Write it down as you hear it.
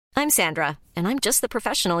I'm Sandra, and I'm just the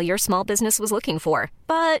professional your small business was looking for.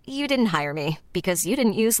 But you didn't hire me because you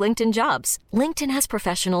didn't use LinkedIn Jobs. LinkedIn has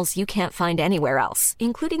professionals you can't find anywhere else,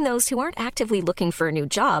 including those who aren't actively looking for a new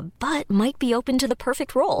job, but might be open to the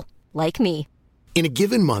perfect role, like me. In a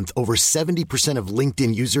given month, over 70% of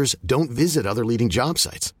LinkedIn users don't visit other leading job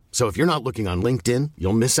sites. So if you're not looking on LinkedIn,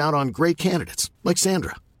 you'll miss out on great candidates like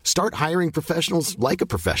Sandra. Start hiring professionals like a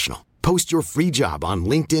professional. Post your free job on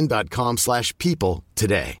linkedin.com/people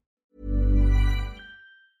today.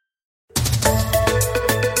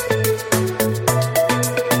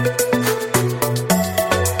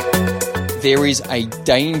 There is a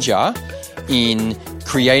danger in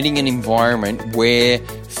creating an environment where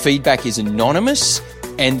feedback is anonymous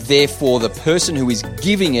and therefore the person who is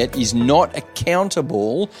giving it is not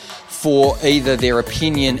accountable for either their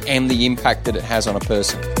opinion and the impact that it has on a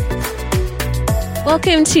person.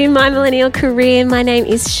 Welcome to My Millennial Career. My name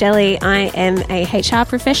is Shelley. I am a HR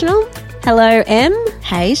professional. Hello, Em.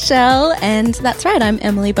 Hey, Shell. And that's right, I'm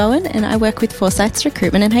Emily Bowen and I work with Foresight's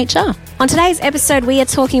Recruitment and HR. On today's episode, we are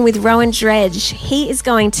talking with Rohan Dredge. He is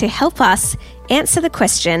going to help us answer the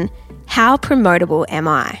question, how promotable am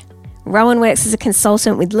I? Rohan works as a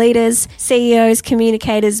consultant with leaders, CEOs,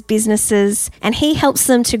 communicators, businesses, and he helps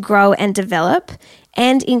them to grow and develop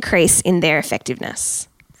and increase in their effectiveness.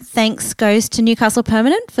 Thanks goes to Newcastle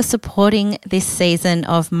Permanent for supporting this season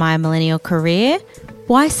of My Millennial Career.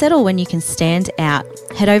 Why settle when you can stand out?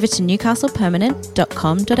 Head over to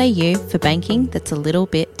newcastlepermanent.com.au for banking that's a little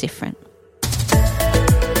bit different.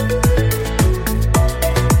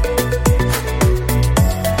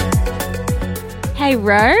 Hey,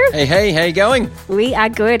 Ro. Hey, how you going? We are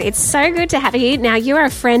good. It's so good to have you. Now, you are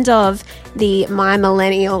a friend of the My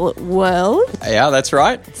Millennial world. Yeah, that's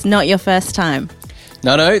right. It's not your first time.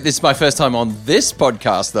 No, this is my first time on this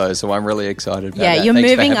podcast, though, so I'm really excited about that. Yeah, you're Thanks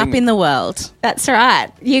moving up in the world. That's right.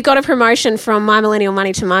 You got a promotion from My Millennial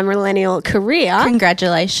Money to My Millennial Career.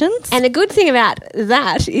 Congratulations. And the good thing about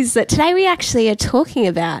that is that today we actually are talking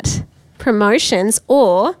about promotions,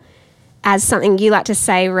 or as something you like to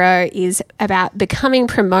say, Ro, is about becoming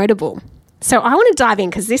promotable. So I want to dive in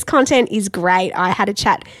because this content is great. I've had a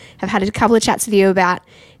couple of chats with you about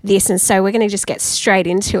this, and so we're going to just get straight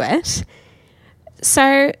into it.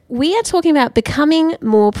 So we are talking about becoming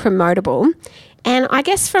more promotable. And I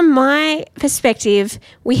guess from my perspective,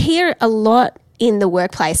 we hear a lot in the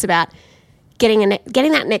workplace about getting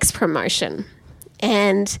that next promotion.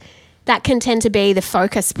 And that can tend to be the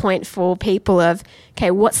focus point for people of,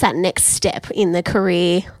 okay, what's that next step in the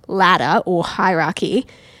career ladder or hierarchy?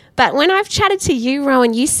 But when I've chatted to you,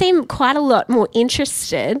 Rohan, you seem quite a lot more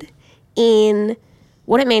interested in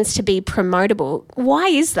what it means to be promotable. Why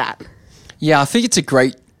is that? Yeah, I think it's a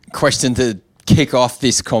great question to kick off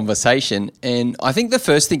this conversation. And I think the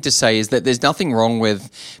first thing to say is that there's nothing wrong with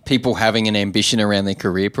people having an ambition around their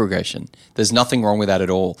career progression. There's nothing wrong with that at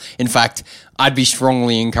all. In fact, I'd be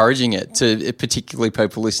strongly encouraging it to particularly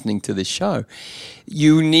people listening to this show.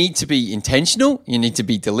 You need to be intentional, you need to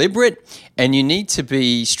be deliberate, and you need to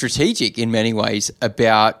be strategic in many ways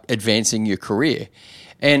about advancing your career.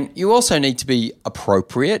 And you also need to be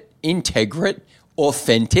appropriate, integrate,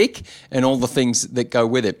 authentic, and all the things that go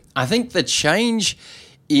with it. I think the change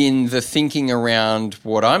in the thinking around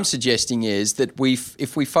what I'm suggesting is that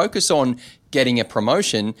if we focus on getting a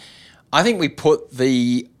promotion, I think we put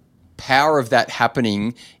the power of that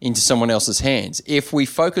happening into someone else's hands. If we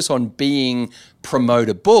focus on being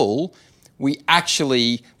promotable, we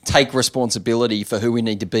actually take responsibility for who we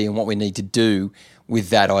need to be and what we need to do with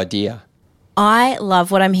that idea. I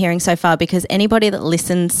love what I'm hearing so far because anybody that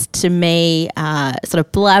listens to me sort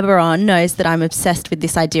of blabber on knows that I'm obsessed with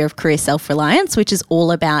this idea of career self-reliance, which is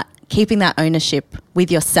all about keeping that ownership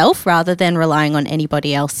with yourself rather than relying on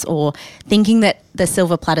anybody else or thinking that the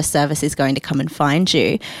silver platter service is going to come and find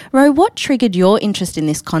you. Ro, what triggered your interest in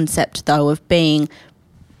this concept, though, of being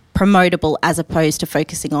promotable as opposed to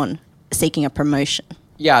focusing on seeking a promotion?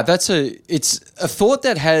 Yeah, it's a thought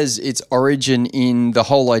that has its origin in the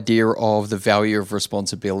whole idea of the value of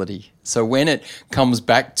responsibility. So when it comes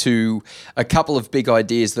back to a couple of big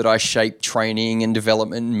ideas that I shape training and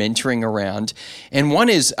development and mentoring around, and one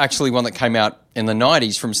is actually one that came out in the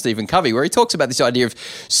 90s from Stephen Covey, where he talks about this idea of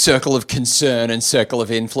circle of concern and circle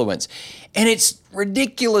of influence. And it's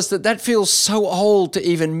ridiculous that feels so old to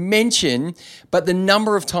even mention, but the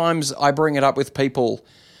number of times I bring it up with people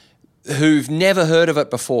who've never heard of it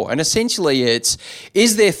before. And essentially it's,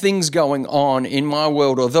 is there things going on in my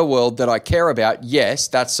world or the world that I care about? Yes,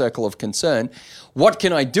 that's circle of concern. What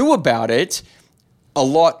can I do about it? A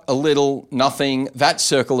lot, a little, nothing, that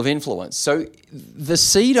circle of influence. So the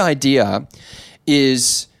seed idea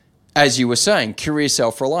is as you were saying, career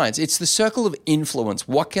self-reliance. It's the circle of influence.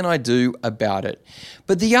 What can I do about it?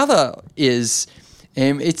 But the other is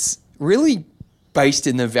it's really based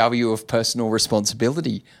in the value of personal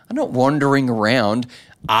responsibility. I'm not wandering around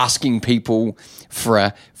asking people for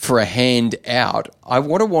a hand out. I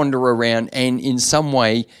want to wander around and in some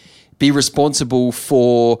way be responsible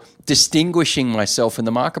for distinguishing myself in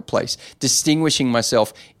the marketplace, distinguishing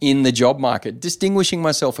myself in the job market, distinguishing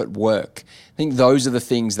myself at work. I think those are the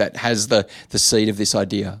things that has the seed of this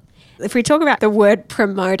idea. If we talk about the word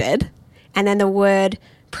promoted and then the word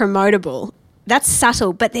promotable, that's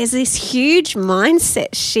subtle, but there's this huge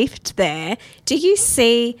mindset shift there. Do you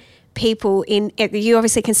see people you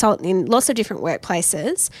obviously consult in lots of different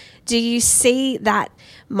workplaces. Do you see that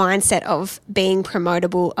mindset of being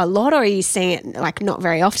promotable a lot, or are you seeing it like not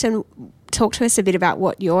very often? Talk to us a bit about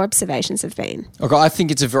what your observations have been. Okay, I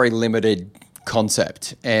think it's a very limited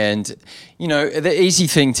concept. And, the easy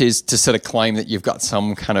thing is to sort of claim that you've got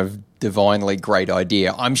some kind of divinely great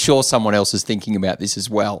idea. I'm sure someone else is thinking about this as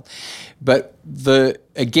well. But the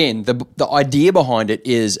idea behind it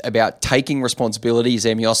is about taking responsibility, as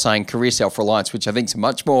Emmy was saying, career self-reliance, which I think is a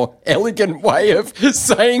much more elegant way of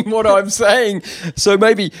saying what I'm saying. So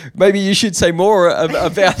maybe you should say more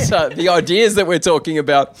about the ideas that we're talking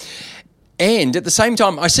about. And at the same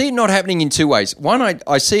time, I see it not happening in two ways. One,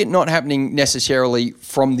 I see it not happening necessarily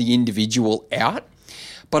from the individual out,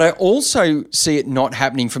 but I also see it not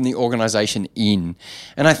happening from the organisation in.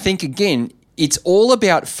 And I think, again, it's all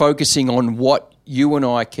about focusing on what you and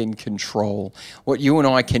I can control, what you and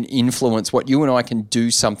I can influence, what you and I can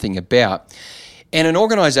do something about. And an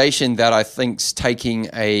organisation that I think's taking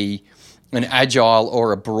an agile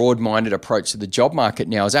or a broad-minded approach to the job market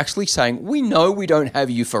now is actually saying, we know we don't have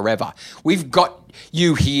you forever. We've got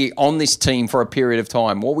you here on this team for a period of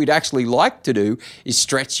time. What we'd actually like to do is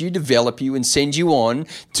stretch you, develop you, and send you on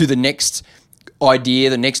to the next idea,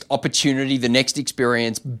 the next opportunity, the next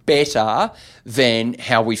experience better than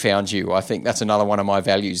how we found you. I think that's another one of my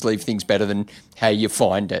values, leave things better than how you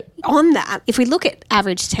find it. On that, if we look at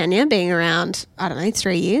average tenure being around,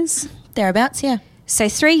 3 years. Thereabouts, yeah. So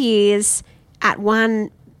 3 years at one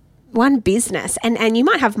business, and you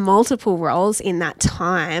might have multiple roles in that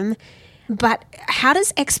time, but how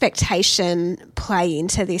does expectation play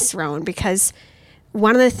into this, Rohan? Because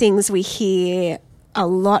one of the things we hear a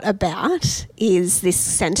lot about is this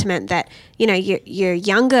sentiment that, your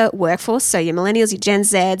younger workforce, so your millennials, your Gen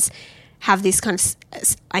Zs, have this kind of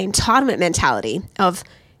entitlement mentality of,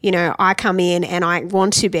 I come in and I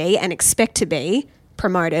want to be and expect to be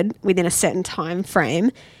promoted within a certain time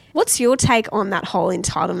frame. What's your take on that whole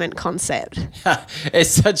entitlement concept? It's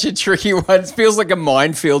such a tricky one. It feels like a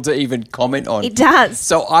minefield to even comment on. It does.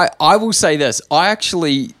 So I will say this. I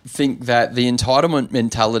actually think that the entitlement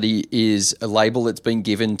mentality is a label that's been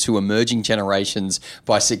given to emerging generations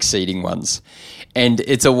by succeeding ones. And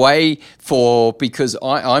it's a way because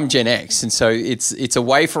I'm Gen X, and so it's a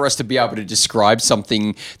way for us to be able to describe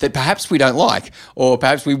something that perhaps we don't like or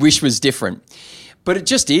perhaps we wish was different. But it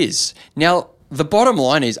just is. Now, the bottom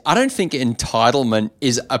line is I don't think entitlement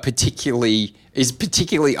is particularly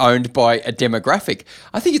owned by a demographic.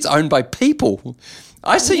 I think it's owned by people.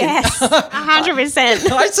 I see. Yes,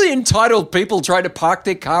 100%. I see entitled people trying to park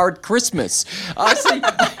their car at Christmas. I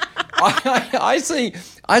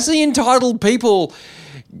see entitled people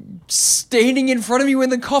standing in front of you in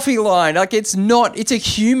the coffee line. Like it's a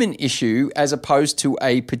human issue as opposed to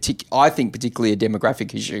particularly a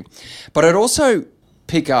demographic issue. But I'd also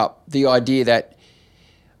pick up the idea that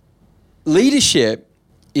leadership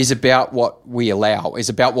is about what we allow, is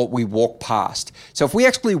about what we walk past. So if we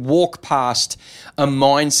actually walk past a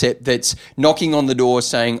mindset that's knocking on the door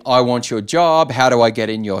saying, I want your job, how do I get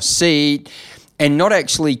in your seat? And not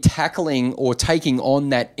actually tackling or taking on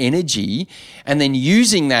that energy and then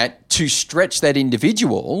using that to stretch that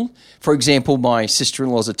individual. For example, my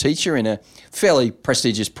sister-in-law's a teacher in a fairly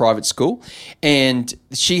prestigious private school, and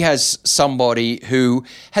she has somebody who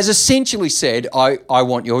has essentially said, I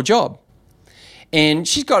want your job. And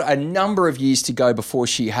she's got a number of years to go before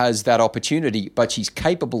she has that opportunity, but she's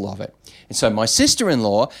capable of it. And so my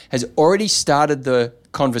sister-in-law has already started the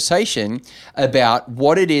conversation about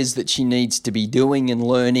what it is that she needs to be doing and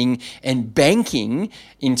learning and banking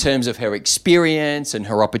in terms of her experience and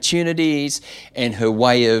her opportunities and her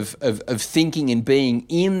way of thinking and being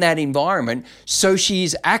in that environment, so she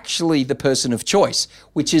is actually the person of choice,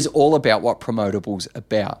 which is all about what Promotable's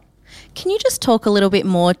about. Can you just talk a little bit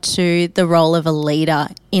more to the role of a leader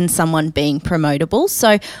in someone being promotable?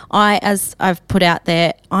 So as I've put out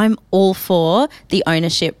there, I'm all for the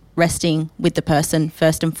ownership resting with the person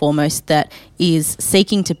first and foremost that is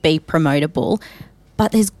seeking to be promotable.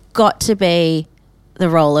 But there's got to be the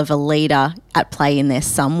role of a leader at play in there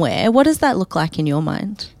somewhere. What does that look like in your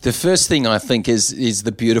mind? The first thing I think is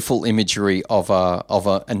the beautiful imagery of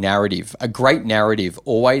a narrative. A great narrative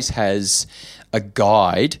always has a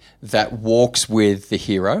guide that walks with the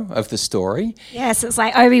hero of the story. Yes, it's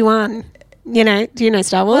like Obi-Wan. You know, do you know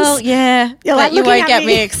Star Wars? Well, yeah. You're but like, you looking won't at get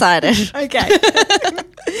me. me excited. Okay.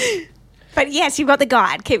 But yes, you've got the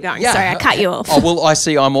guide. Keep going. Yeah. Sorry, I cut you off. Oh well, I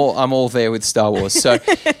see. I'm all there with Star Wars. So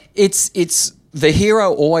it's the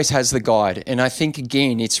hero always has the guide, and I think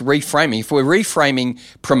again it's reframing. If we're reframing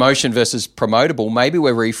promotion versus promotable, maybe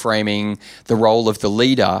we're reframing the role of the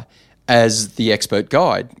leader as the expert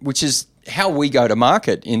guide, which is how we go to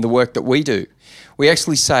market in the work that we do. We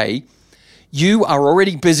actually say, you are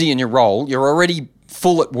already busy in your role. You're already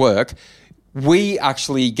full at work. We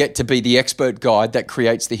actually get to be the expert guide that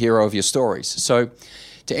creates the hero of your stories. So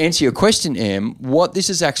to answer your question, Em, what this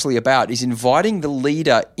is actually about is inviting the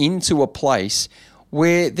leader into a place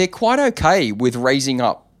where they're quite okay with raising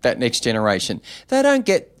up that next generation. They don't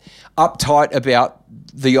get uptight about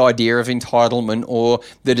the idea of entitlement or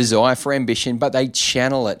the desire for ambition, but they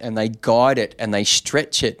channel it and they guide it and they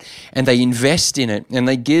stretch it and they invest in it and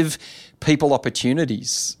they give people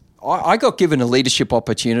opportunities. I got given a leadership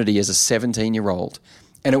opportunity as a 17-year-old,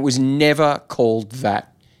 and it was never called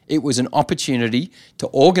that. It was an opportunity to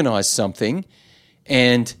organise something,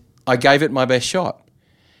 and I gave it my best shot.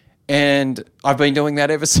 And I've been doing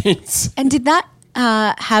that ever since. And did that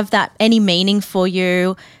have that any meaning for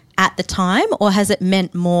you at the time, or has it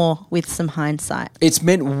meant more with some hindsight? It's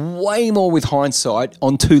meant way more with hindsight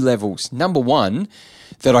on two levels. Number one,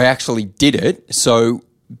 that I actually did it. So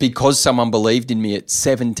because someone believed in me at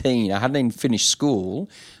 17, I hadn't even finished school,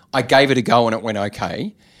 I gave it a go and it went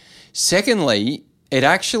okay. Secondly, it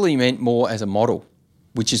actually meant more as a model,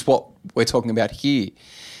 which is what we're talking about here.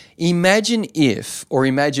 Imagine if, or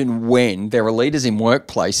imagine when, there are leaders in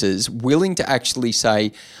workplaces willing to actually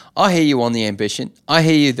say, I hear you on the ambition. I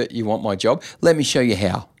hear you that you want my job. Let me show you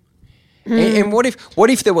how. And what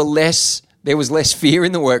if there was less fear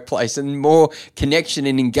in the workplace and more connection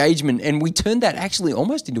and engagement, and we turned that actually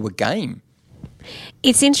almost into a game?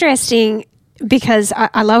 It's interesting because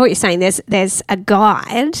I love what you're saying. There's a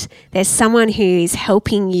guide. There's someone who's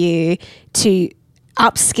helping you to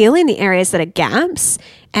upskill in the areas that are gaps,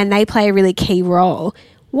 and they play a really key role.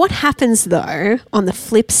 What happens though on the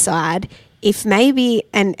flip side if maybe,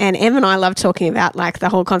 and Em and I love talking about like the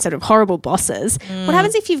whole concept of horrible bosses. What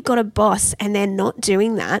happens if you've got a boss and they're not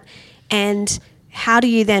doing that? And how do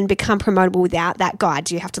you then become promotable without that guide?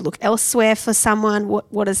 Do you have to look elsewhere for someone?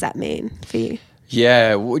 What does that mean for you?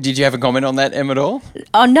 Yeah. Did you have a comment on that, Em, at all?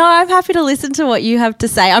 Oh, no, I'm happy to listen to what you have to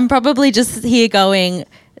say. I'm probably just here going,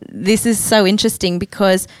 this is so interesting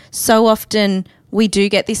because so often we do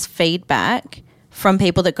get this feedback from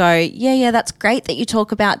people that go, yeah, that's great that you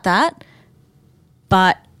talk about that,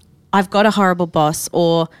 but I've got a horrible boss,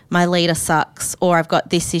 or my leader sucks, or I've got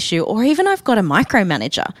this issue, or even I've got a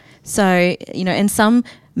micromanager. So, and some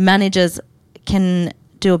managers can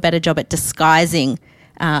do a better job at disguising,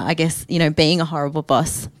 I guess, being a horrible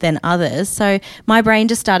boss than others. So my brain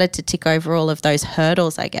just started to tick over all of those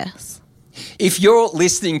hurdles, I guess. If you're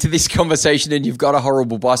listening to this conversation and you've got a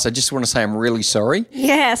horrible boss, I just want to say I'm really sorry.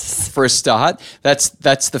 Yes. For a start, that's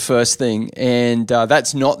the first thing, and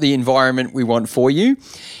that's not the environment we want for you.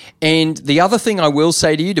 And the other thing I will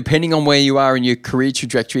say to you, depending on where you are in your career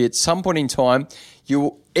trajectory, at some point in time,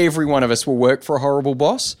 every one of us will work for a horrible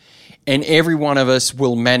boss, and every one of us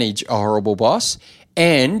will manage a horrible boss.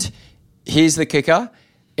 And here's the kicker.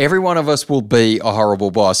 Every one of us will be a horrible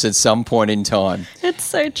boss at some point in time. It's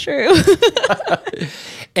so true.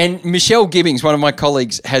 And Michelle Gibbings, one of my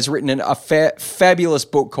colleagues, has written a fabulous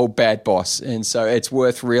book called Bad Boss. And so it's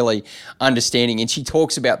worth really understanding. And she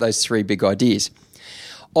talks about those three big ideas.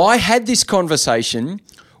 I had this conversation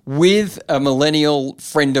with a millennial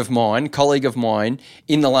friend of mine, colleague of mine,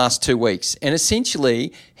 in the last 2 weeks. And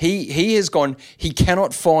essentially, he has gone, he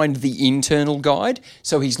cannot find the internal guide,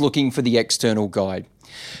 so he's looking for the external guide.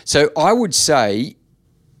 So I would say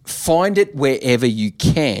find it wherever you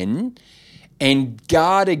can and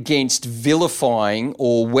guard against vilifying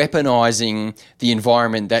or weaponizing the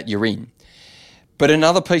environment that you're in. But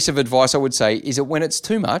another piece of advice I would say is that when it's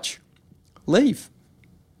too much, leave.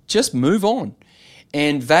 Just move on.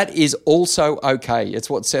 And that is also okay. It's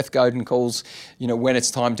what Seth Godin calls, when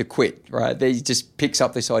it's time to quit, right? He just picks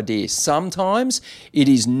up this idea. Sometimes it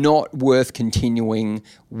is not worth continuing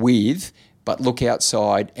with, but look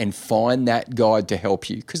outside and find that guide to help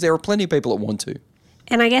you, because there are plenty of people that want to.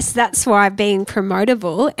 And I guess that's why being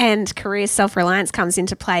promotable and career self-reliance comes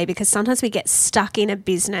into play, because sometimes we get stuck in a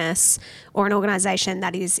business or an organisation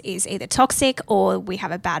that is either toxic or we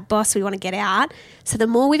have a bad boss, we want to get out. So the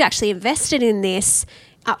more we've actually invested in this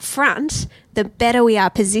up front, the better we are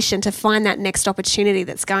positioned to find that next opportunity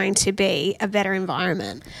that's going to be a better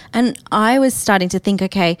environment. And I was starting to think,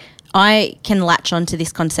 okay, I can latch onto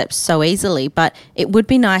this concept so easily, but it would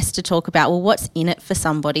be nice to talk about, well, what's in it for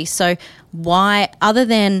somebody? So why, other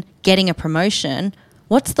than getting a promotion,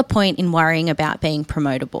 what's the point in worrying about being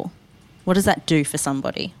promotable? What does that do for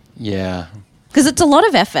somebody? Yeah. Because it's a lot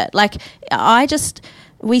of effort. Like,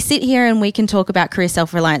 we sit here and we can talk about career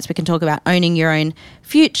self-reliance. We can talk about owning your own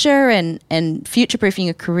future and future-proofing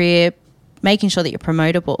your career, making sure that you're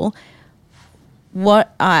promotable.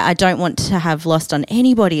 What I don't want to have lost on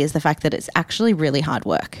anybody is the fact that it's actually really hard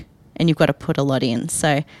work and you've got to put a lot in.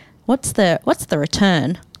 So what's the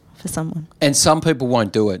return for someone? And some people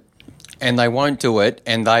won't do it. And they won't do it,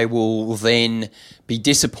 and they will then be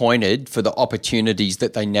disappointed for the opportunities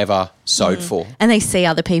that they never sowed for. And they see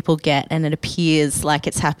other people get, and it appears like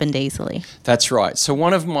it's happened easily. That's right. So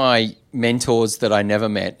one of my mentors that I never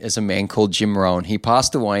met is a man called Jim Rohan. He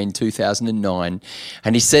passed away in 2009,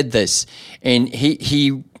 and he said this, and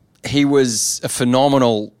he was a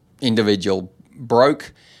phenomenal individual,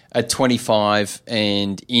 broke at 25,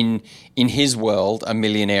 and in his world, a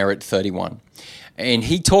millionaire at 31. And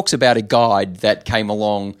he talks about a guide that came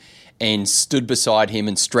along and stood beside him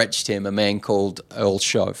and stretched him, a man called Earl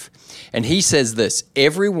Shove. And he says this: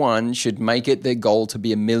 everyone should make it their goal to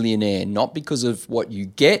be a millionaire, not because of what you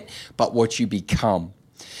get, but what you become.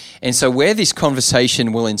 And so where this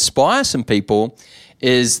conversation will inspire some people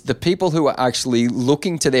is the people who are actually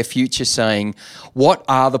looking to their future saying, what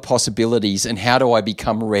are the possibilities and how do I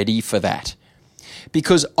become ready for that?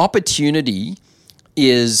 Because opportunity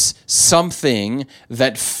is something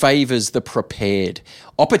that favors the prepared.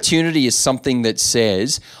 Opportunity is something that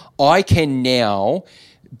says, I can now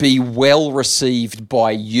be well received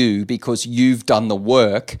by you because you've done the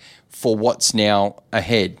work for what's now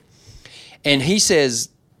ahead. And he says,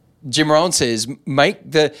 Jim Rohan says,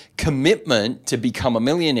 make the commitment to become a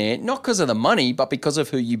millionaire, not because of the money, but because of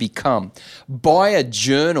who you become. Buy a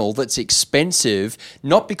journal that's expensive,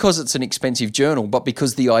 not because it's an expensive journal, but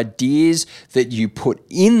because the ideas that you put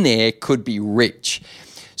in there could be rich.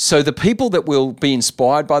 So the people that will be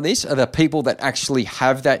inspired by this are the people that actually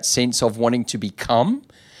have that sense of wanting to become.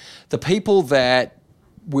 The people that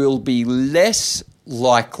will be less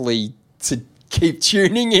likely to keep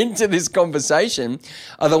tuning into this conversation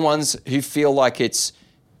are the ones who feel like it's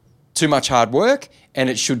too much hard work and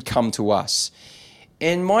it should come to us.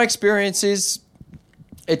 And my experience is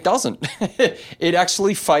it doesn't. It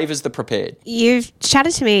actually favours the prepared. You've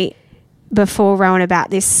chatted to me before, Rohan,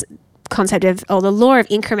 about this concept of, or the law of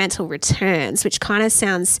incremental returns, which kind of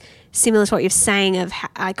sounds similar to what you're saying of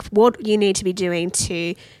like what you need to be doing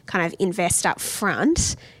to kind of invest up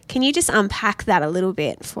front. Can you just unpack that a little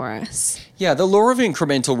bit for us? Yeah, the law of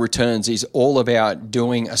incremental returns is all about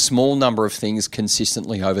doing a small number of things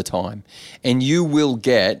consistently over time, and you will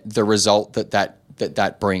get the result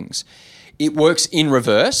that brings. It works in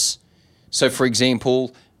reverse. So, for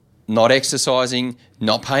example, not exercising,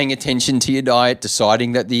 not paying attention to your diet,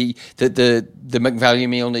 deciding that the McValue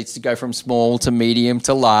meal needs to go from small to medium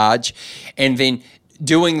to large, and then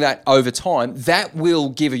doing that over time, that will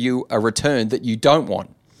give you a return that you don't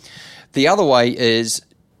want. The other way is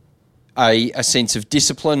a sense of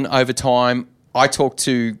discipline over time. I talk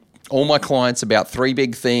to all my clients about 3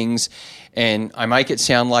 big things, and I make it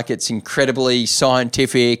sound like it's incredibly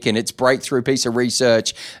scientific and it's breakthrough piece of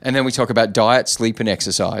research, and then we talk about diet, sleep, and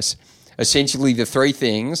exercise. Essentially the 3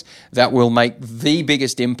 things that will make the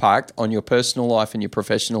biggest impact on your personal life and your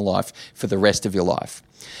professional life for the rest of your life.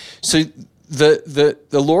 So the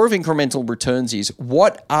law of incremental returns is,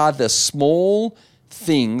 what are the small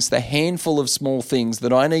things, the handful of small things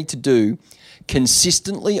that I need to do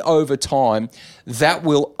consistently over time that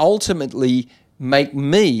will ultimately make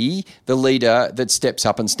me the leader that steps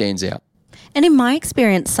up and stands out. And in my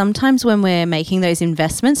experience, sometimes when we're making those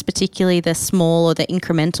investments, particularly the small or the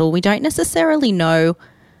incremental, we don't necessarily know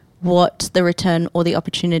what the return or the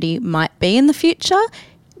opportunity might be in the future,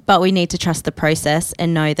 but we need to trust the process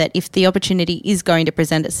and know that if the opportunity is going to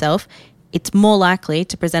present itself, it's more likely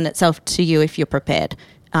to present itself to you if you're prepared,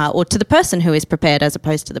 or to the person who is prepared as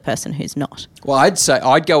opposed to the person who's not. Well,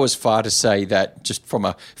 I'd go as far to say that just from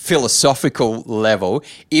a philosophical level,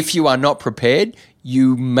 if you are not prepared,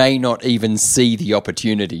 you may not even see the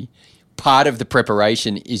opportunity. Part of the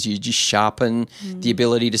preparation is you just sharpen the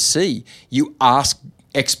ability to see. You ask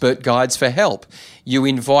expert guides for help. You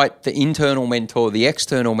invite the internal mentor, the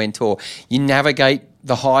external mentor. You navigate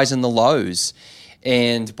the highs and the lows.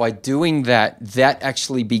 And by doing that, that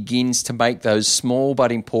actually begins to make those small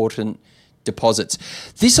but important deposits.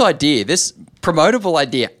 This idea, this promotable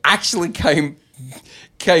idea, actually came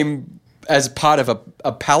as part of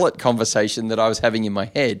a palate conversation that I was having in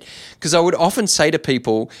my head, because I would often say to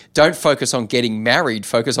people, don't focus on getting married,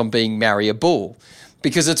 focus on being marryable,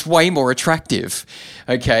 because it's way more attractive,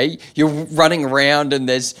 okay? You're running around and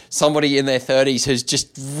there's somebody in their 30s who's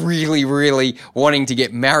just really, really wanting to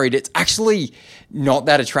get married. It's actually not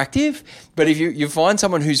that attractive. But if you find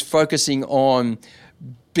someone who's focusing on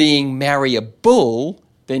being marryable,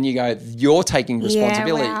 then you go, you're taking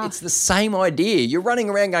responsibility. Yeah, wow. It's the same idea. You're running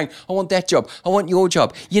around going, I want that job. I want your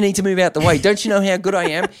job. You need to move out the way. Don't you know how good I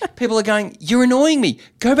am? People are going, you're annoying me.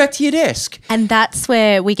 Go back to your desk. And that's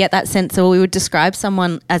where we get that sense, or we would describe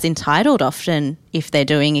someone as entitled often if they're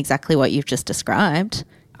doing exactly what you've just described.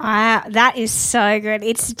 That is so good.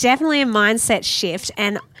 It's definitely a mindset shift.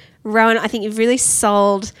 And Rohan, I think you've really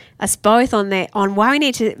sold us both on why we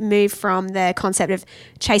need to move from the concept of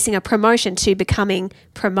chasing a promotion to becoming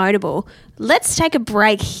promotable. Let's take a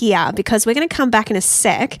break here because we're going to come back in a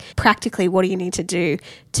sec. Practically, what do you need to do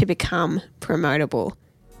to become promotable?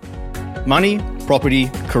 Money,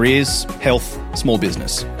 property, careers, health, small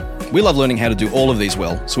business. We love learning how to do all of these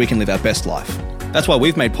well so we can live our best life. That's why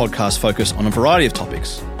we've made podcasts focus on a variety of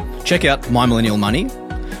topics. Check out My Millennial Money,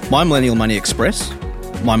 My Millennial Money Express,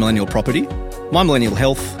 My Millennial Property, My Millennial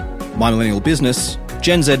Health, My Millennial Business,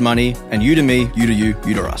 Gen Z Money, and You to Me, You to You,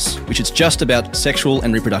 You to Us, which is just about sexual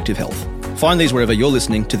and reproductive health. Find these wherever you're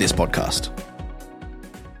listening to this podcast.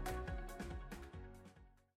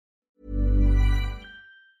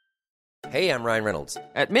 Hey, I'm Ryan Reynolds.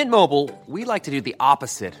 At Mint Mobile, we like to do the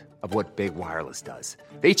opposite of what Big Wireless does.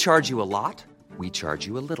 They charge you a lot. We charge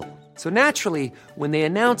you a little. So naturally, when they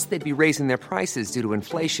announced they'd be raising their prices due to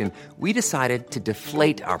inflation, we decided to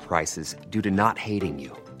deflate our prices due to not hating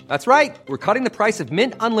you. That's right. We're cutting the price of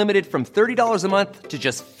Mint Unlimited from $30 a month to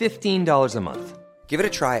just $15 a month. Give it a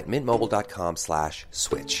try at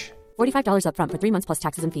mintmobile.com/switch. $45 up front for 3 months plus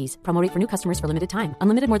taxes and fees. Promo rate for new customers for limited time.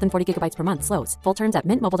 Unlimited more than 40 gigabytes per month. Slows full terms at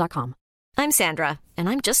mintmobile.com. I'm Sandra, and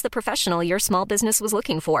I'm just the professional your small business was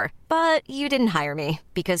looking for. But you didn't hire me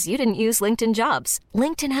because you didn't use LinkedIn Jobs.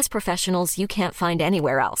 LinkedIn has professionals you can't find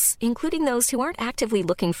anywhere else, including those who aren't actively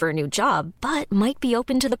looking for a new job, but might be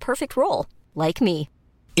open to the perfect role, like me.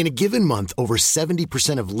 In a given month, over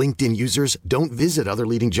 70% of LinkedIn users don't visit other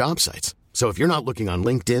leading job sites. So if you're not looking on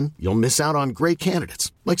LinkedIn, you'll miss out on great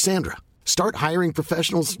candidates like Sandra. Start hiring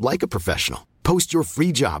professionals like a professional. Post your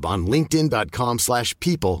free job on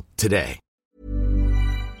linkedin.com/people today.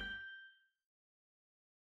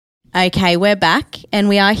 Okay, we're back and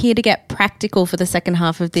we are here to get practical for the second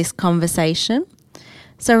half of this conversation.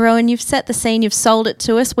 So Rohan, you've set the scene, you've sold it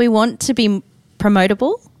to us. We want to be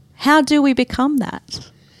promotable. How do we become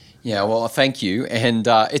that? Yeah, well, thank you. And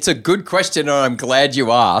it's a good question and I'm glad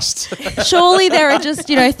you asked. Surely there are just,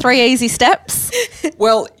 3 easy steps.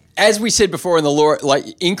 Well, as we said before in the law, like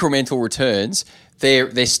incremental returns,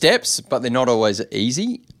 they're steps, but they're not always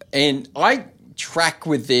easy. And I track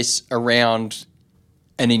with this around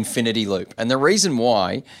an infinity loop. And the reason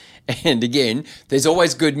why, and again, there's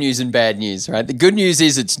always good news and bad news, right? The good news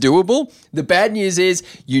is it's doable. The bad news is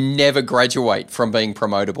you never graduate from being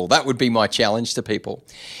promotable. That would be my challenge to people.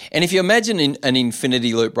 And if you imagine an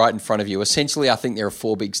infinity loop right in front of you, essentially I think there are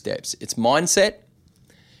 4 big steps. It's mindset,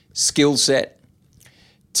 skill set,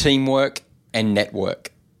 teamwork, and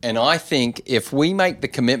network. And I think if we make the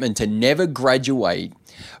commitment to never graduate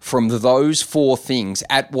from those 4 things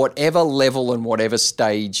at whatever level and whatever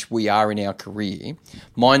stage we are in our career,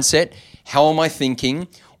 mindset, how am I thinking?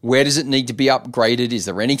 Where does it need to be upgraded? Is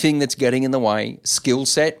there anything that's getting in the way? Skill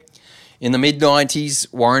set. In the mid-90s,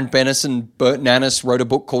 Warren Bennis and Bert Nanis wrote a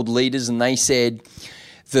book called Leaders, and they said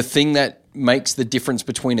the thing that makes the difference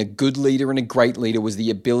between a good leader and a great leader was the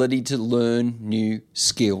ability to learn new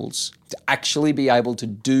skills, to actually be able to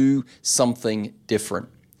do something different.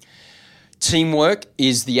 Teamwork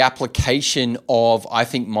is the application of, I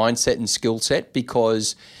think, mindset and skill set,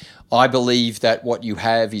 because I believe that what you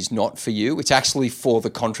have is not for you. It's actually for the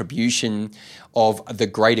contribution of the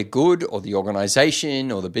greater good or the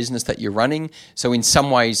organization or the business that you're running. So in some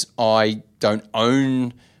ways, I don't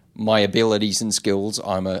own my abilities and skills.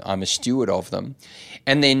 I'm a steward of them.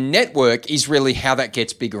 And then network is really how that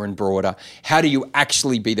gets bigger and broader. How do you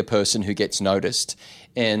actually be the person who gets noticed?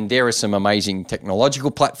 And there are some amazing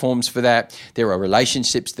technological platforms for that. There are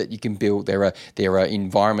relationships that you can build. There are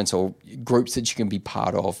environments or groups that you can be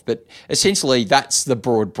part of. But essentially, that's the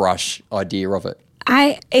broad brush idea of it.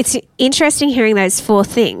 It's interesting hearing those 4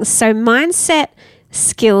 things. So mindset,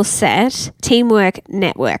 skill set, teamwork,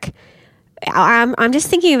 network. I'm just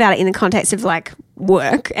thinking about it in the context of like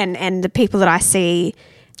work, and the people that I see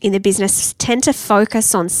in the business tend to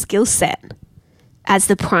focus on skill set as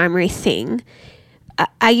the primary thing.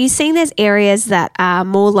 Are you seeing there's areas that are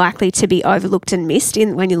more likely to be overlooked and missed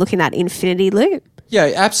when you're looking at infinity loop?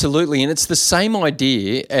 Yeah, absolutely. And it's the same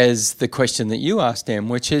idea as the question that you asked, Em,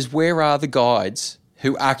 which is where are the guides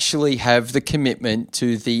who actually have the commitment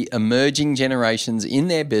to the emerging generations in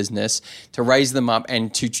their business to raise them up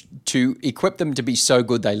and to equip them to be so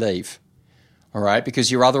good they leave? All right, because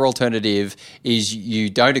your other alternative is you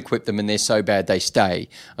don't equip them and they're so bad they stay.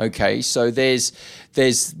 Okay, so there's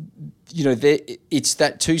it's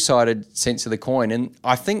that two-sided sense of the coin. And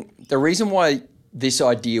I think the reason why this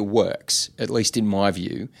idea works, at least in my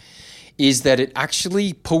view, is that it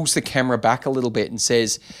actually pulls the camera back a little bit and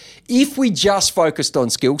says, if we just focused on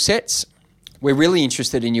skill sets, we're really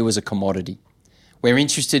interested in you as a commodity. We're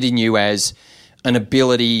interested in you as an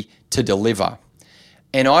ability to deliver.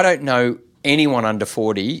 And I don't know anyone under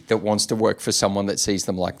 40 that wants to work for someone that sees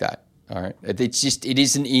them like that. All right. It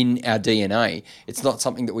isn't in our DNA. It's not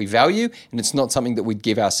something that we value, and it's not something that we'd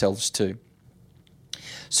give ourselves to.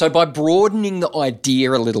 So by broadening the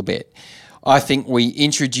idea a little bit, I think we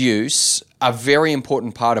introduce a very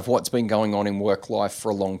important part of what's been going on in work life for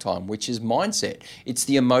a long time, which is mindset. It's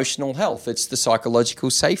the emotional health. It's the psychological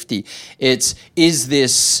safety. Is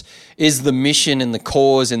the mission and the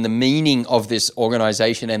cause and the meaning of this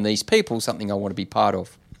organization and these people something I want to be part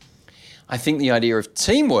of? I think the idea of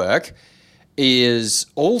teamwork is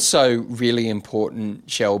also really important,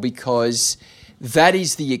 Shell, because that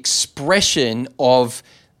is the expression of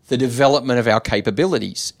the development of our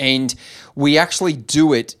capabilities. And we actually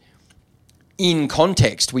do it in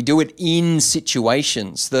context. We do it in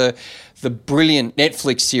situations. The brilliant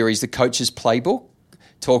Netflix series, The Coach's Playbook,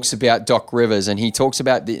 talks about Doc Rivers, and he talks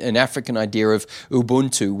about an African idea of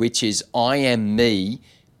Ubuntu, which is I am me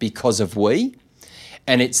because of we.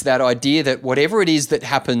 And it's that idea that whatever it is that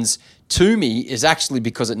happens to me is actually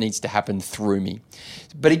because it needs to happen through me.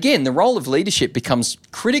 But again, the role of leadership becomes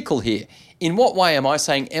critical here. In what way am I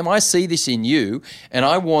saying, I see this in you, and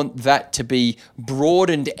I want that to be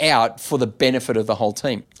broadened out for the benefit of the whole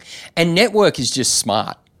team? And network is just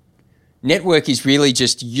smart. Network is really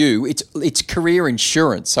just you. It's career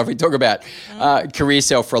insurance. So if we talk about career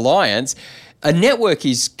self-reliance, a network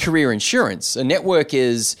is career insurance. A network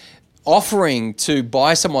is offering to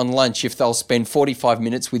buy someone lunch if they'll spend 45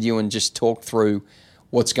 minutes with you and just talk through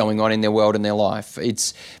what's going on in their world and their life.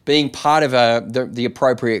 It's being part of the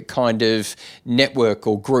appropriate kind of network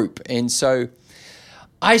or group. And so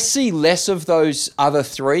I see less of those other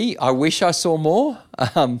 3. I wish I saw more.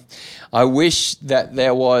 I wish that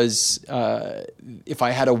there was, if I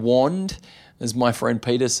had a wand, as my friend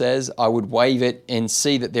Peter says, I would wave it and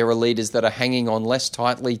see that there are leaders that are hanging on less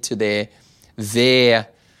tightly to their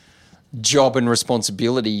job and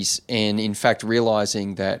responsibilities, and in fact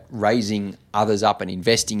realizing that raising others up and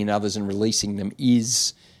investing in others and releasing them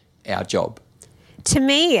is our job. To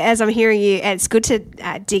me, as I'm hearing you, and it's good to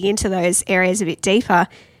dig into those areas a bit deeper,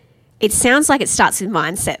 it sounds like it starts with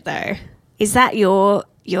mindset though. Is that your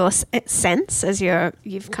sense as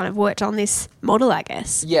you've kind of worked on this model, I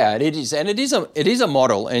guess? Yeah, it is. And it is a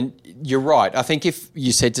model, and you're right. I think if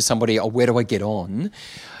you said to somebody, where do I get on?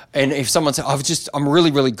 And if someone said, I'm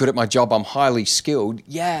really, really good at my job, I'm highly skilled.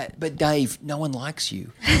 Yeah, but Dave, no one likes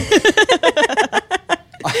you.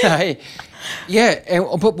 But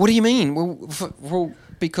what do you mean? Well,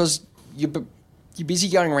 because you're busy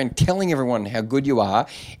going around telling everyone how good you are,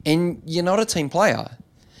 and you're not a team player.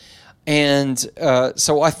 And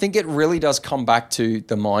so I think it really does come back to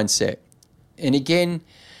the mindset. And again,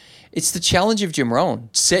 it's the challenge of Jim Rohn.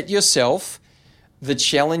 Set yourself the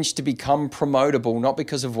challenge to become promotable, not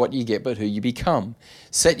because of what you get, but who you become.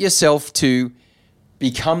 Set yourself to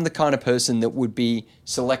become the kind of person that would be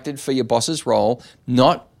selected for your boss's role,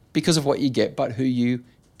 not because of what you get, but who you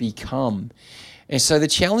become. And so the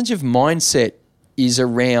challenge of mindset is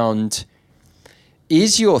around,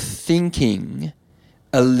 is your thinking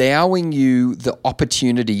allowing you the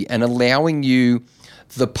opportunity and allowing you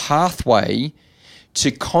the pathway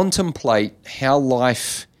to contemplate how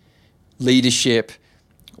life, leadership,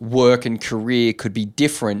 work and career could be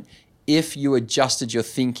different if you adjusted your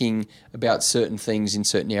thinking about certain things in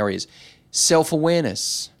certain areas.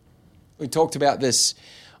 Self-awareness. We talked about this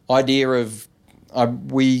idea of,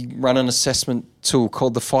 we run an assessment tool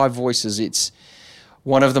called the 5 Voices. It's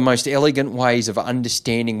one of the most elegant ways of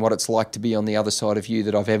understanding what it's like to be on the other side of you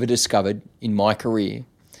that I've ever discovered in my career.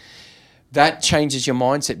 that changes your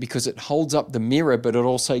mindset because it holds up the mirror, but it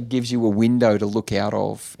also gives you a window to look out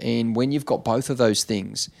of. And when you've got both of those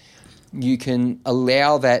things, you can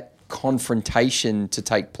allow that confrontation to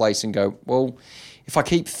take place and go, well, if I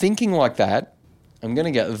keep thinking like that, I'm going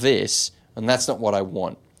to get this, and that's not what I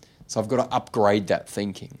want. So I've got to upgrade that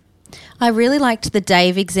thinking. I really liked the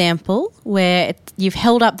Dave example where you've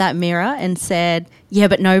held up that mirror and said, yeah,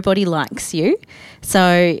 but nobody likes you.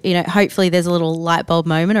 So, hopefully there's a little light bulb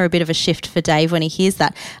moment or a bit of a shift for Dave when he hears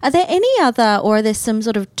that. Are there any other, or are there some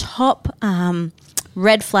sort of top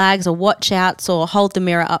red flags or watch outs or hold the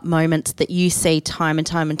mirror up moments that you see time and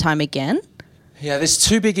time and time again? Yeah, there's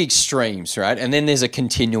two big extremes, right? And then there's a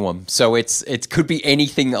continuum. So it could be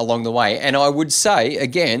anything along the way. And I would say,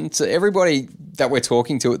 again, to everybody that we're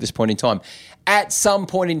talking to at this point in time, at some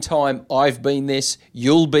point in time, I've been this,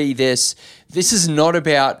 you'll be this. This is not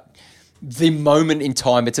about the moment in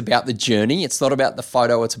time. It's about the journey. It's not about the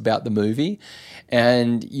photo. It's about the movie.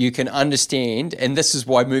 And you can understand, and this is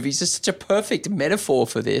why movies are such a perfect metaphor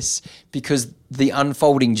for this, because the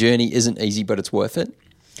unfolding journey isn't easy, but it's worth it.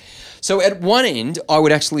 So at one end, I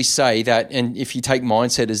would actually say that, and if you take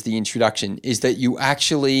mindset as the introduction, is that you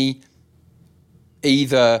actually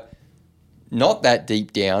either not that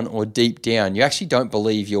deep down or deep down, you actually don't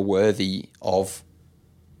believe you're worthy of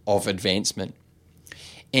advancement.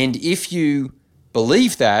 And if you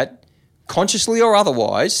believe that, consciously or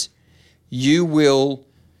otherwise, you will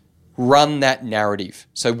run that narrative.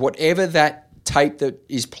 So whatever that tape that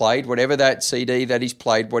is played, whatever that CD that is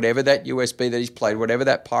played, whatever that USB that is played, whatever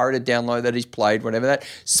that pirated download that is played, whatever that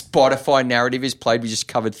Spotify narrative is played, we just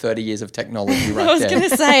covered 30 years of technology right there. I was going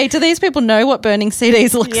to say, do these people know what burning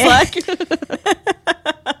CDs looks like?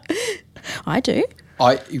 I do.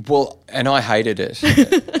 And I hated it.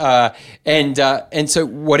 And so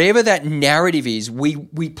whatever that narrative is,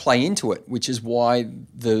 we play into it, which is why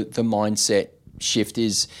the mindset shift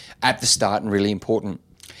is at the start and really important.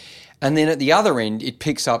 And then at the other end, it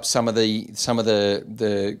picks up some of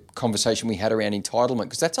the conversation we had around entitlement,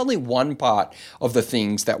 because that's only one part of the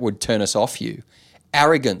things that would turn us off you.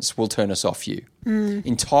 Arrogance will turn us off you.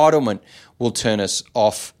 Entitlement will turn us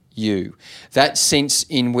off you. That sense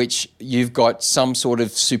in which you've got some sort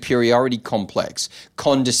of superiority complex,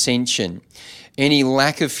 condescension, any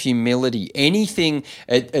lack of humility, anything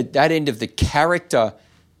at that end of the character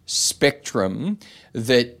spectrum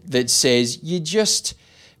that says you're just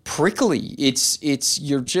prickly.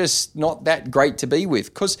 You're just not that great to be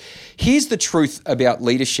with. Because here's the truth about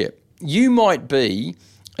leadership. You might be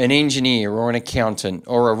an engineer or an accountant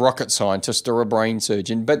or a rocket scientist or a brain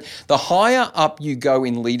surgeon, but the higher up you go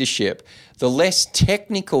in leadership, the less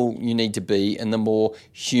technical you need to be and the more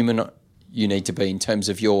human you need to be in terms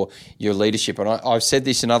of your leadership. And I've said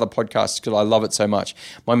this in other podcasts because I love it so much.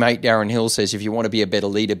 My mate Darren Hill says, if you want to be a better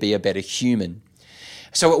leader, be a better human.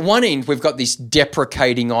 So at one end, we've got this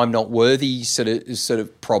deprecating, I'm not worthy sort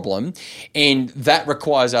of problem, and that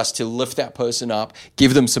requires us to lift that person up,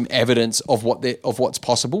 give them some evidence of what's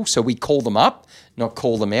possible. So we call them up, not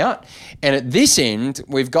call them out. And at this end,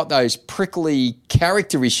 we've got those prickly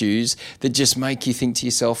character issues that just make you think to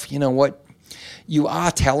yourself, you know what, you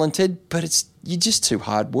are talented, but you're just too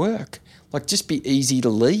hard work. Like, just be easy to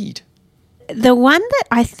lead. The one that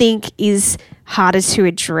I think is harder to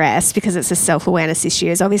address because it's a self-awareness issue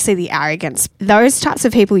is obviously the arrogance. Those types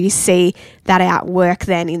of people, you see that outwork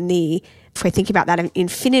then if we think about that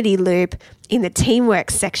infinity loop, in the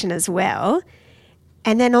teamwork section as well.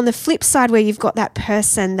 And then on the flip side, where you've got that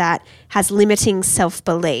person that has limiting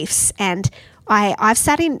self-beliefs, and I've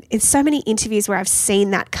sat in so many interviews where I've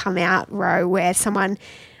seen that come out, Ro, where someone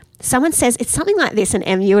says, it's something like this, and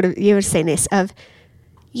Em, you would have seen this, of,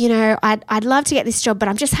 you know, I'd love to get this job, but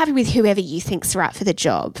I'm just happy with whoever you think's right for the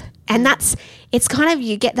job. And it's kind of,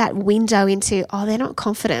 you get that window into, oh, they're not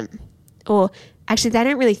confident, or actually they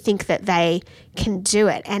don't really think that they can do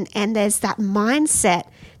it. And there's that mindset.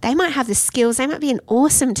 They might have the skills, they might be an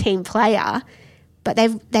awesome team player, but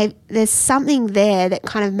there's something there that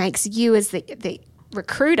kind of makes you as the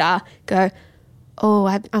recruiter go, oh,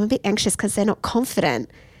 I'm a bit anxious because they're not confident.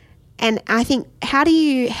 And I think, how do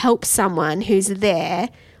you help someone who's there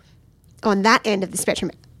on that end of the spectrum?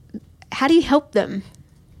 How do you help them?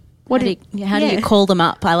 How do you call them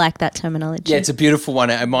up? I like that terminology. Yeah, it's a beautiful one.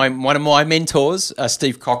 One of my mentors,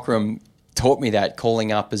 Steve Cockram, taught me that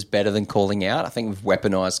calling up is better than calling out. I think we've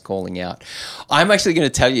weaponized calling out. I'm actually going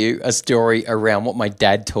to tell you a story around what my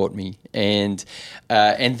dad taught me. And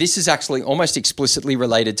this is actually almost explicitly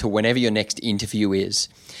related to whenever your next interview is.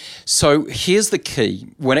 So here's the key.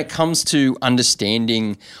 When it comes to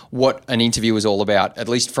understanding what an interview is all about, at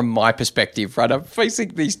least from my perspective, right? I'm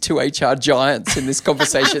facing these two HR giants in this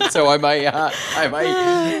conversation, so I may,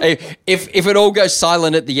 if it all goes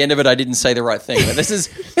silent at the end of it, I didn't say the right thing. But this is,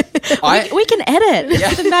 we can edit.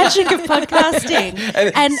 It's the magic of podcasting.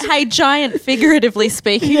 And hey, giant, figuratively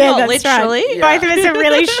speaking, not literally. Right. Both of us are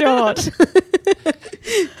really short.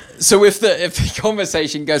 So if the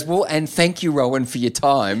conversation goes, well, and thank you, Rohan, for your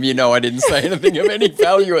time, I didn't say anything of any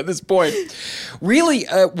value at this point. Really,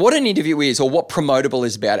 what an interview is, or what promotable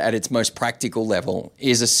is about at its most practical level,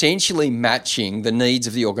 is essentially matching the needs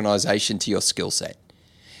of the organisation to your skill set.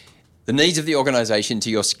 The needs of the organisation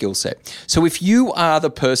to your skill set. So if you are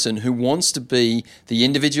the person who wants to be the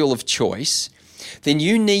individual of choice, then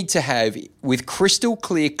you need to have, with crystal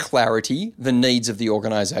clear clarity, the needs of the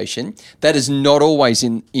organisation. That is not always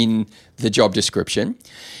in the job description.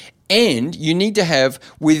 And you need to have,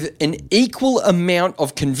 with an equal amount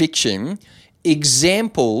of conviction,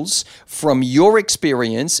 examples from your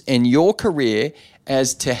experience and your career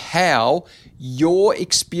as to how your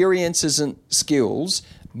experiences and skills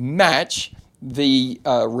match the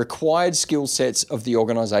required skill sets of the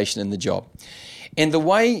organisation and the job. And the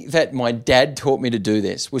way that my dad taught me to do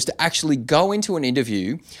this was to actually go into an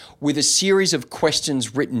interview with a series of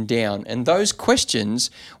questions written down. And those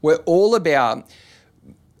questions were all about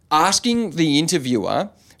asking the interviewer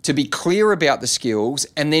to be clear about the skills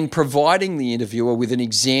and then providing the interviewer with an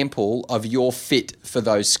example of your fit for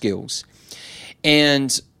those skills.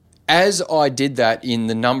 And as I did that in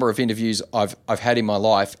the number of interviews I've had in my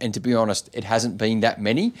life, and to be honest, it hasn't been that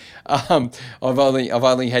many. I've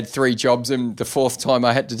only had 3 jobs, and the 4th time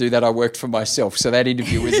I had to do that, I worked for myself. So that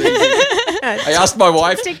interview was easy. I asked my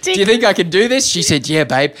wife, "Do you think I can do this?" She said, "Yeah,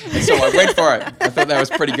 babe." And so I went for it. I thought that was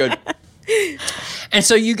pretty good. And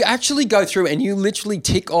so you actually go through and you literally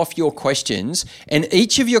tick off your questions, and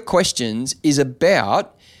each of your questions is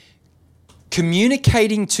about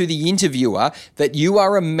communicating to the interviewer that you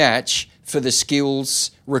are a match for the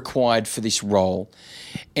skills required for this role.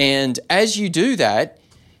 And as you do that,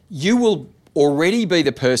 you will already be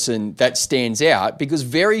the person that stands out, because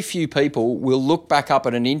very few people will look back up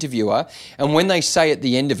at an interviewer, and when they say at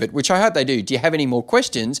the end of it, which I hope they do you have any more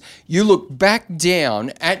questions? You look back down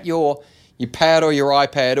at your pad or your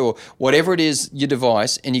iPad or whatever it is, your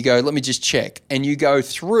device, and you go, let me just check. And you go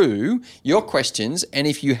through your questions, and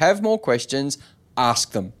if you have more questions,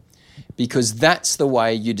 ask them, because that's the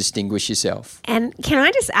way you distinguish yourself. And can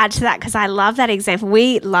I just add to that, because I love that example.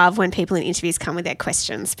 We love when people in interviews come with their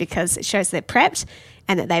questions, because it shows they're prepped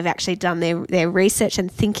and that they've actually done their research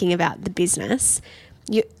and thinking about the business.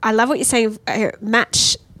 I love what you're saying,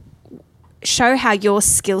 show how your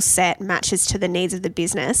skill set matches to the needs of the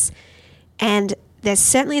business. And there's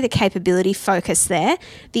certainly the capability focus there.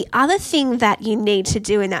 The other thing that you need to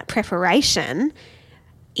do in that preparation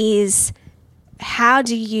is, how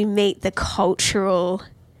do you meet the cultural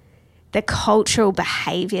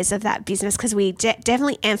behaviours of that business? Because we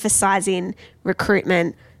definitely emphasise in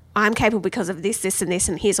recruitment, I'm capable because of this, this and this,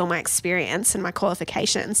 and here's all my experience and my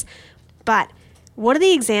qualifications. But what are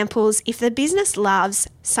the examples if the business loves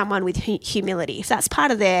someone with humility?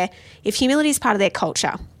 If humility is part of their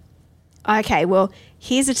culture, okay, well,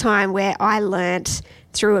 here's a time where I learnt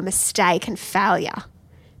through a mistake and failure,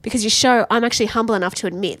 because you show I'm actually humble enough to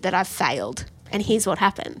admit that I've failed, and here's what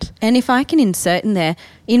happened. And if I can insert in there,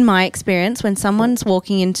 in my experience, when someone's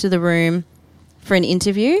walking into the room for an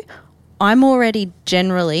interview, I'm already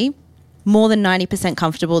generally more than 90%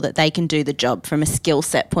 comfortable that they can do the job from a skill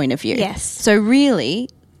set point of view. Yes. So really,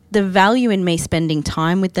 the value in me spending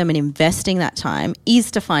time with them and investing that time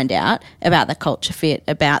is to find out about the culture fit,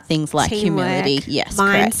 about things like teamwork, humility. Yes,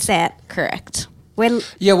 mindset. Correct.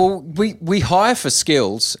 We hire for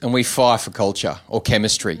skills and we fire for culture or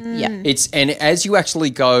chemistry. Yeah. And as you actually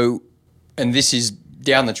go, and this is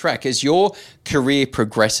down the track, as your career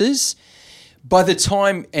progresses, by the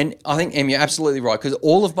time, and I think, Em, you're absolutely right, because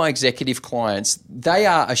all of my executive clients, they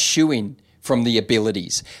are a shoo-in from the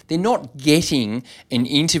abilities. They're not getting an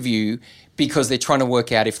interview because they're trying to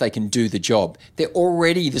work out if they can do the job. They're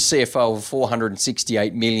already the CFO of a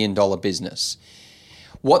 $468 million business.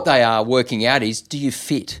 What they are working out is, do you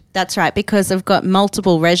fit? That's right, because I've got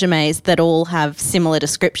multiple resumes that all have similar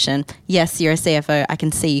description. Yes, you're a CFO. I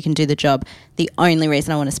can see you can do the job. The only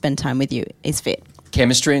reason I want to spend time with you is fit.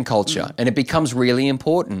 Chemistry and culture. And it becomes really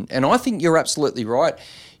important. And I think you're absolutely right.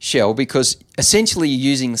 Shell, because essentially you're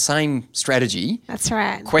using the same strategy. That's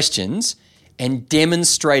right. Questions and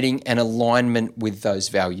demonstrating an alignment with those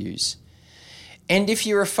values. And if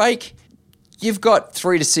you're a fake, you've got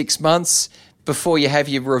 3 to 6 months before you have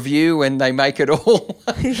your review and they make it all,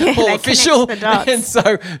 all official. The dots. And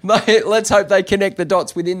so let's hope they connect the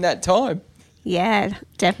dots within that time. Yeah,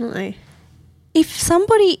 definitely. If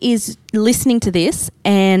somebody is listening to this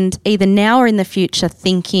and either now or in the future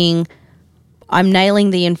thinking, I'm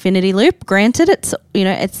nailing the infinity loop, granted it's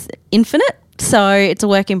infinite, so it's a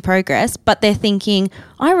work in progress, but they're thinking,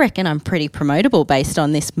 I reckon I'm pretty promotable based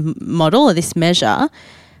on this model or this measure,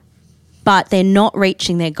 but they're not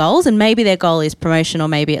reaching their goals, and maybe their goal is promotion or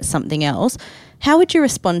maybe it's something else. How would you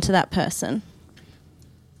respond to that person?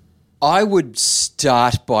 I would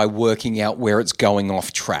start by working out where it's going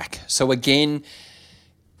off track. So again,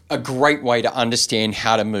 a great way to understand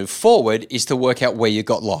how to move forward is to work out where you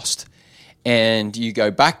got lost. And you go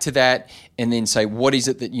back to that and then say, what is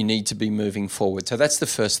it that you need to be moving forward? So that's the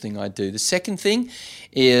first thing I'd do. The second thing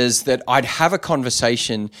is that I'd have a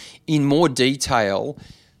conversation in more detail,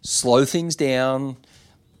 slow things down,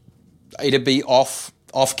 it'd be off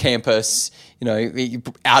campus,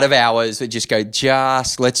 out of hours, but just go,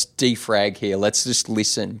 let's defrag here, let's just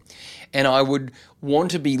listen. And I would want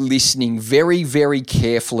to be listening very, very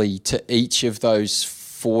carefully to each of those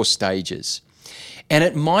 4 stages. And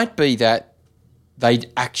it might be that they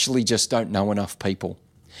actually just don't know enough people.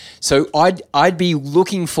 So I'd be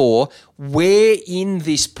looking for where in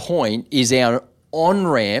this point is our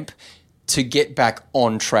on-ramp to get back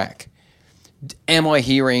on track. Am I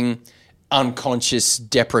hearing unconscious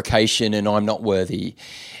deprecation and I'm not worthy?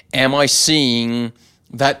 Am I seeing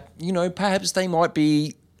that, perhaps they might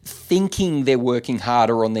be thinking they're working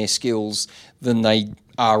harder on their skills than they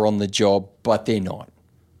are on the job, but they're not?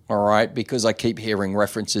 All right, because I keep hearing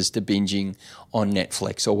references to binging on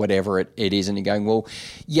Netflix or whatever it is, and you're going, well,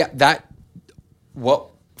 yeah,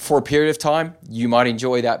 for a period of time, you might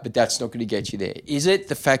enjoy that, but that's not going to get you there. Is it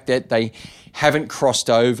the fact that they haven't crossed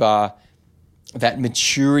over that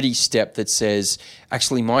maturity step that says,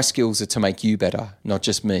 actually, my skills are to make you better, not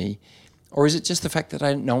just me? Or is it just the fact that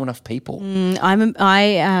I don't know enough people?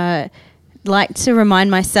 I like to remind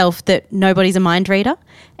myself that nobody's a mind reader.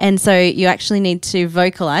 And so you actually need to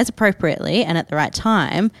vocalise appropriately and at the right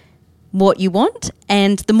time what you want.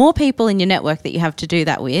 And the more people in your network that you have to do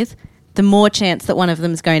that with, the more chance that one of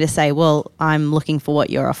them is going to say, well, I'm looking for what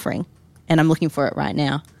you're offering and I'm looking for it right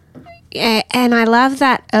now. Yeah, and I love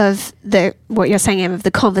that of what you're saying, Em, of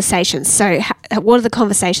the conversations. So what are the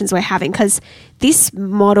conversations we're having? Because this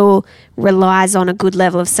model relies on a good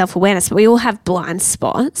level of self-awareness, but we all have blind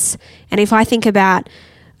spots. And if I think about,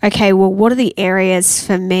 okay, well, what are the areas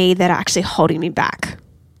for me that are actually holding me back?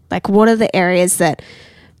 Like, what are the areas that,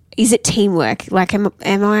 is it teamwork? Like, am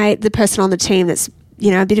I the person on the team that's,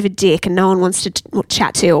 a bit of a dick and no one wants to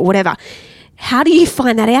chat to or whatever? How do you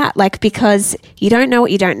find that out? Because you don't know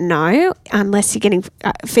what you don't know unless you're getting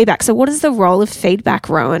feedback. So what is the role of feedback,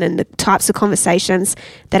 Rohan, and the types of conversations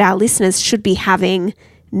that our listeners should be having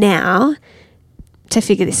now to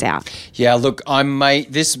figure this out? Yeah, look,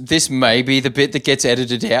 this may be the bit that gets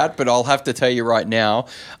edited out, but I'll have to tell you right now.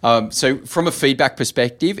 So from a feedback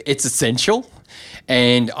perspective, it's essential.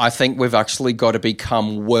 And I think we've actually got to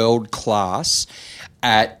become world-class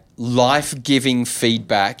at life-giving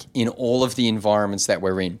feedback in all of the environments that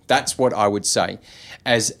we're in. That's what I would say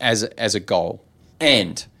as a goal.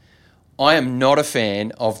 And I am not a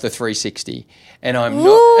fan of the 360. And I'm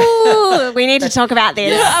not... we need to talk about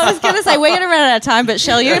this. Yeah, I was going to say, we're going to run out of time, but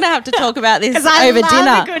Shell, you're going to have to talk about this over dinner. I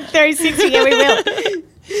love a good 360. Yeah, we will.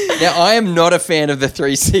 Now, I am not a fan of the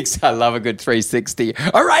 360. I love a good 360.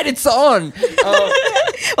 All right, it's on.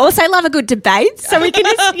 Also love a good debate. So we can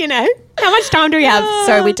just, how much time do we have?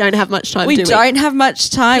 Sorry, we don't have much time, We don't have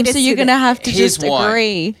much time, so you're going to have to just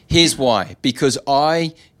agree. Here's why. Because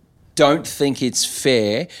I don't think it's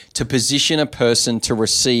fair to position a person to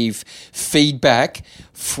receive feedback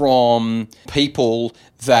from people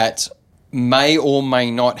that may or may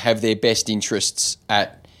not have their best interests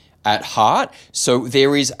at heart. So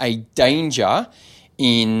there is a danger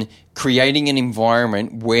in creating an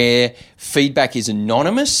environment where feedback is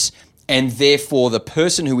anonymous and therefore the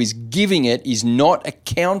person who is giving it is not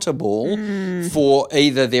accountable for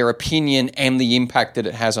either their opinion and the impact that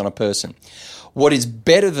it has on a person. What is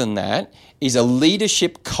better than that is a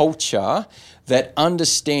leadership culture that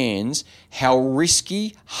understands how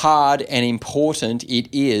risky, hard and important it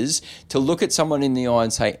is to look at someone in the eye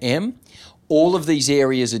and say, all of these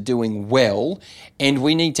areas are doing well, and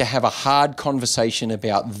we need to have a hard conversation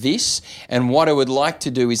about this. And what I would like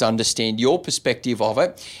to do is understand your perspective of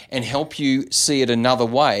it and help you see it another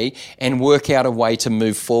way and work out a way to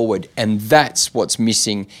move forward. And that's what's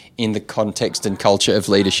missing in the context and culture of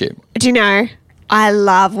leadership. Do you know, I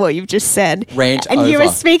love what you've just said. Rant and over. You were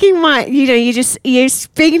speaking you're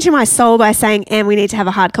speaking to my soul by saying, and we need to have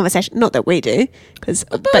a hard conversation. Not that we do,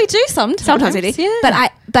 but we do sometimes. Sometimes we do. Yeah.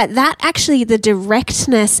 But that actually, the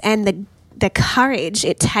directness and the courage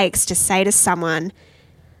it takes to say to someone,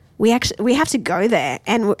 we have to go there,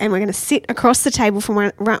 and we're going to sit across the table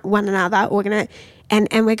from one another. We're going to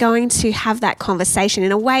and we're going to have that conversation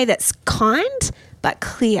in a way that's kind but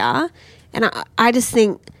clear. And I just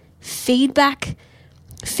think feedback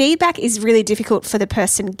is really difficult for the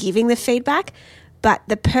person giving the feedback, but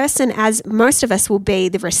the person, as most of us will be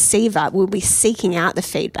the receiver, will be seeking out the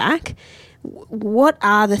feedback. What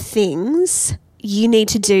are the things you need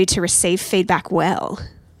to do to receive feedback well?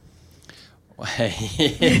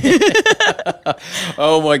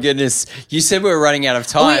 Oh my goodness. You said we were running out of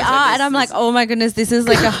time. We are, and I'm like, oh my goodness, this is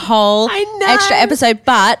like a whole extra episode,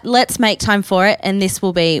 but let's make time for it, and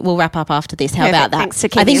we'll wrap up after this. How about that? Thanks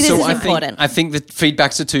for I think this keeping is important. I think that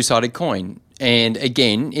feedback's a two-sided coin. And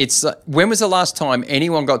again, it's when was the last time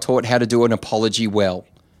anyone got taught how to do an apology well?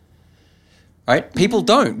 Right? People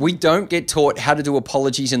don't. We don't get taught how to do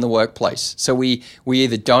apologies in the workplace. So we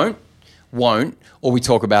either don't, won't, or we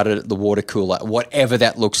talk about it at the water cooler, whatever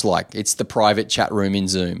that looks like. It's the private chat room in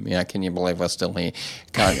Zoom. Can you believe we're still here?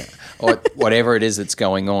 Or whatever it is that's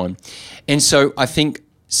going on. And so I think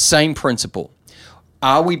same principle.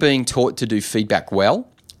 Are we being taught to do feedback well?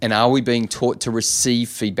 And are we being taught to receive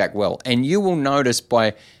feedback well? And you will notice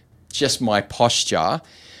by just my posture,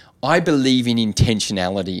 I believe in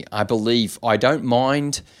intentionality. I don't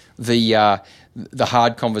mind the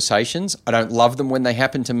hard conversations. I don't love them when they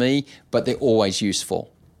happen to me, but they're always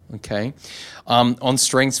useful. Okay. On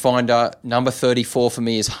StrengthsFinder, number 34 for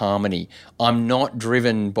me is harmony. I'm not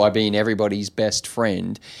driven by being everybody's best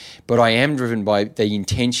friend, but I am driven by the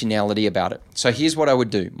intentionality about it. So here's what I would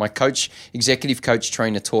do. My executive coach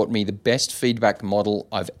trainer taught me the best feedback model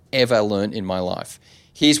I've ever learned in my life.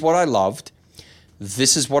 Here's what I loved.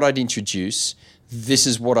 This is what I'd introduce. This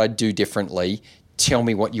is what I'd do differently. Tell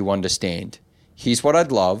me what you understand. Here's what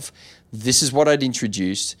I'd love. This is what I'd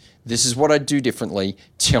introduce. This is what I'd do differently.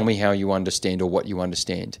 Tell me how you understand or what you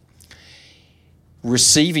understand.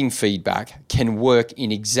 Receiving feedback can work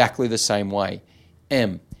in exactly the same way.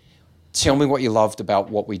 Tell me what you loved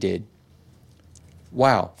about what we did.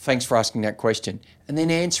 Wow, thanks for asking that question. And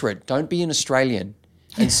then answer it. Don't be an Australian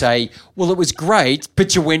and say, well, it was great,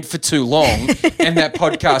 but you went for too long and that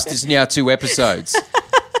podcast is now 2 episodes.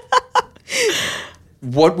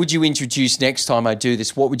 What would you introduce next time I do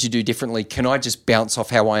this? What would you do differently? Can I just bounce off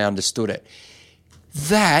how I understood it?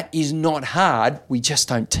 That is not hard. We just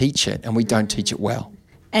don't teach it, and we don't teach it well.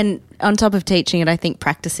 And on top of teaching it, I think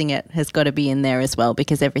practicing it has got to be in there as well,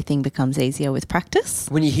 because everything becomes easier with practice.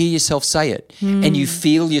 When you hear yourself say it and you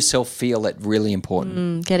feel yourself feel it, really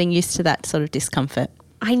important. Getting used to that sort of discomfort.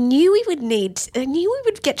 I knew we would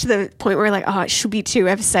get to the point where we're like, it should be 2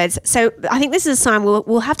 episodes. So I think this is a sign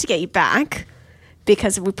we'll have to get you back,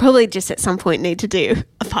 because we probably just at some point need to do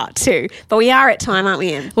a part 2. But we are at time, aren't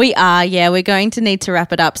we, Em? We are, yeah. We're going to need to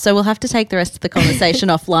wrap it up. So we'll have to take the rest of the conversation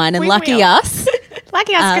offline. And lucky us.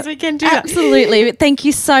 Lucky us, because we can do that. Absolutely. Thank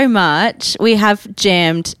you so much. We have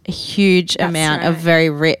jammed a huge amount of very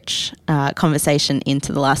rich conversation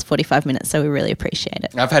into the last 45 minutes, so we really appreciate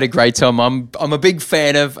it. I've had a great time. I'm a big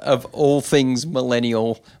fan of all things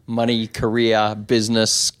millennial, money, career,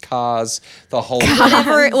 business, cars, the whole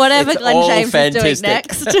whatever Glenn James is doing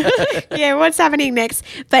next. Yeah, what's happening next?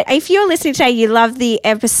 But if you're listening today, you love the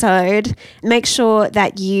episode, make sure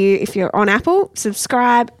that if you're on Apple,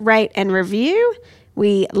 subscribe, rate and review.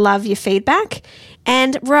 We love your feedback.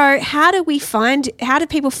 And Ro, how do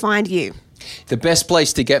people find you? The best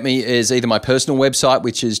place to get me is either my personal website,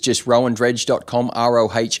 which is just rohandredge.com,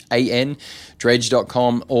 ROHAN,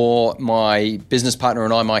 dredge.com, or my business partner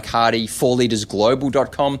and I, Mike Hardy,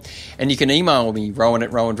 4litersglobal.com. And you can email me,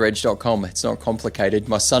 rohan@rohandredge.com. It's not complicated.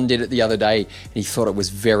 My son did it the other day, and he thought it was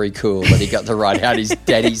very cool that he got to write out his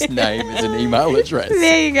daddy's name as an email address.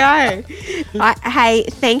 There you go. Hey,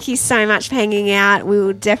 thank you so much for hanging out. We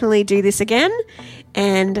will definitely do this again.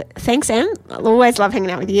 And thanks, Em. I'll always love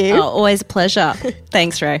hanging out with you. Oh, always a pleasure.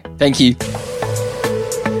 Thanks, Ro. Thank you.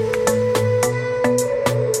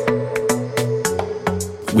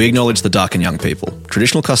 We acknowledge the dark and young people,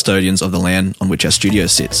 traditional custodians of the land on which our studio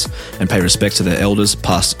sits, and pay respect to their elders,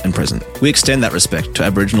 past and present. We extend that respect to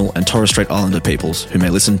Aboriginal and Torres Strait Islander peoples who may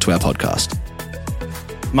listen to our podcast.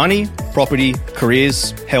 Money, property,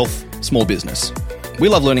 careers, health, small business. We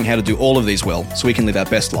love learning how to do all of these well so we can live our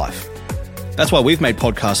best life. That's why we've made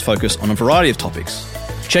podcasts focus on a variety of topics.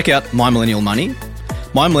 Check out My Millennial Money,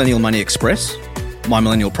 My Millennial Money Express, My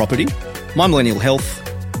Millennial Property, My Millennial Health,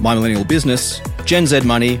 My Millennial Business, Gen Z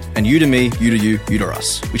Money, and You to Me, You to You, You to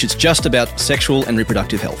Us, which is just about sexual and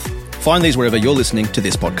reproductive health. Find these wherever you're listening to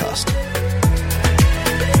this podcast.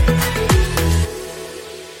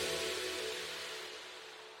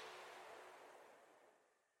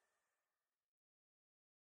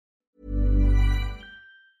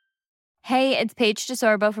 Hey, it's Paige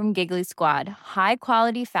DeSorbo from Giggly Squad. High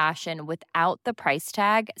quality fashion without the price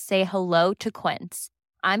tag. Say hello to Quince.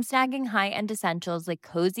 I'm snagging high-end essentials like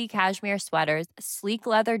cozy cashmere sweaters, sleek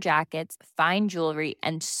leather jackets, fine jewelry,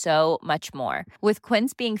 and so much more. With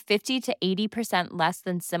Quince being 50 to 80% less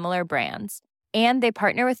than similar brands. And they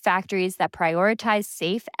partner with factories that prioritize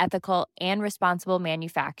safe, ethical, and responsible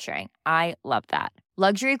manufacturing. I love that.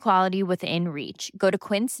 Luxury quality within reach. Go to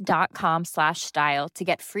quince.com/style to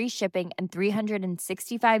get free shipping and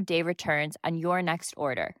 365-day returns on your next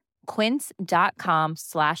order.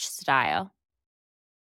 Quince.com/style.